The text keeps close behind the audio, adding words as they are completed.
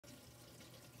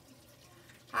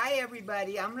Hi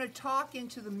everybody, I'm going to talk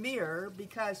into the mirror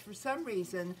because for some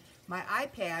reason my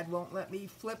iPad won't let me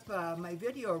flip my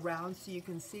video around so you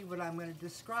can see what I'm going to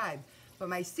describe. But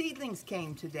my seedlings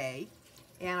came today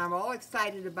and I'm all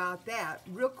excited about that.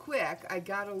 Real quick, I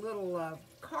got a little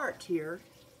cart here.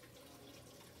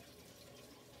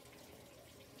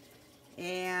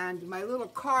 And my little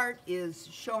cart is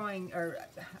showing, or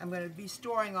I'm going to be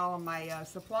storing all of my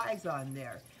supplies on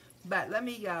there. But let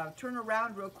me turn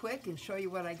around real quick and show you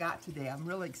what I got today. I'm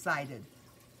really excited.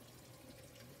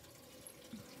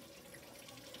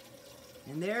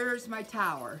 And there's my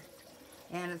tower.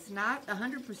 And it's not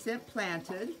 100%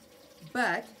 planted,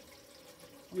 but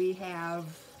we have,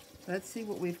 let's see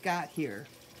what we've got here.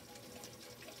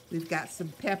 We've got some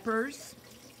peppers.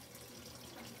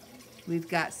 We've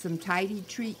got some Tidy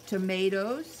Treat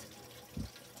tomatoes.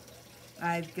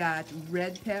 I've got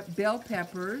red bell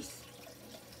peppers.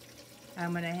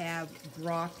 I'm going to have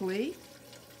broccoli.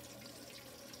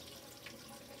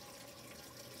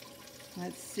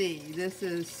 Let's see, this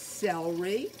is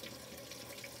celery.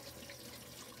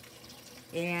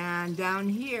 And down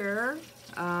here,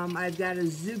 I've got a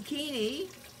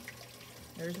zucchini.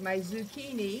 There's my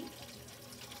zucchini.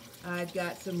 I've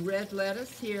got some red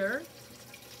lettuce here.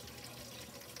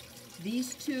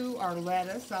 These two are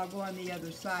lettuce. I'll go on the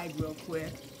other side real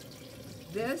quick.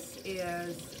 This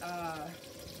is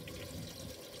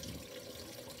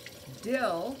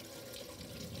dill,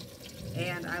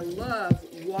 and I love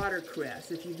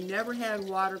watercress. If you've never had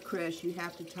watercress, you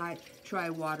have to try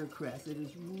watercress. It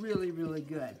is really, really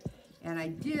good. And I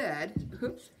did,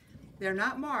 oops, they're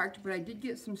not marked, but I did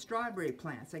get some strawberry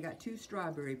plants. I got 2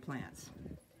 strawberry plants.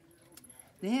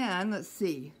 Then, let's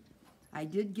see, I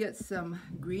did get some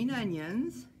green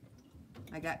onions.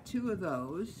 I got 2 of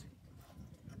those.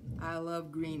 I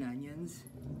love green onions.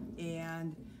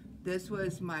 And this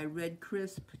was my Red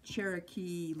Crisp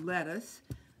Cherokee lettuce.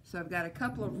 So I've got a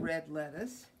couple of red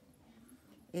lettuce.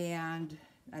 And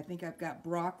I think I've got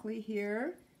broccoli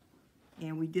here.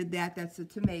 And we did that, that's a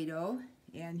tomato.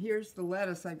 And here's the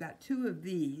lettuce, I've got 2 of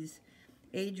these.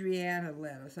 Adriana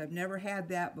lettuce, I've never had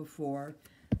that before.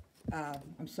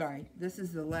 I'm sorry, this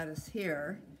is the lettuce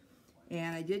here.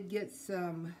 And I did get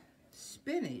some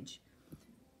spinach.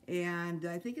 And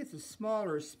I think it's a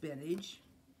smaller spinach.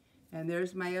 And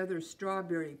there's my other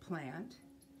strawberry plant.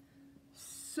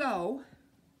 So,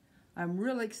 I'm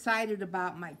really excited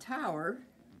about my tower.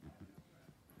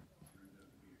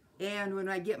 And when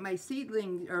I get my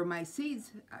seedlings, or my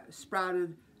seeds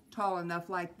sprouted tall enough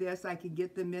like this, I can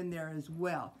get them in there as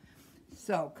well.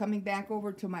 So, coming back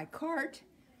over to my cart,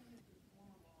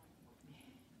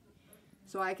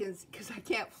 so I can, because I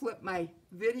can't flip my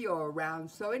video around.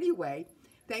 So anyway,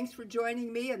 thanks for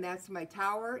joining me, and that's my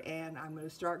tower, and I'm going to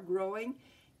start growing,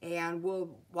 and we'll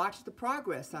watch the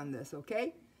progress on this,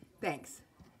 okay? Thanks.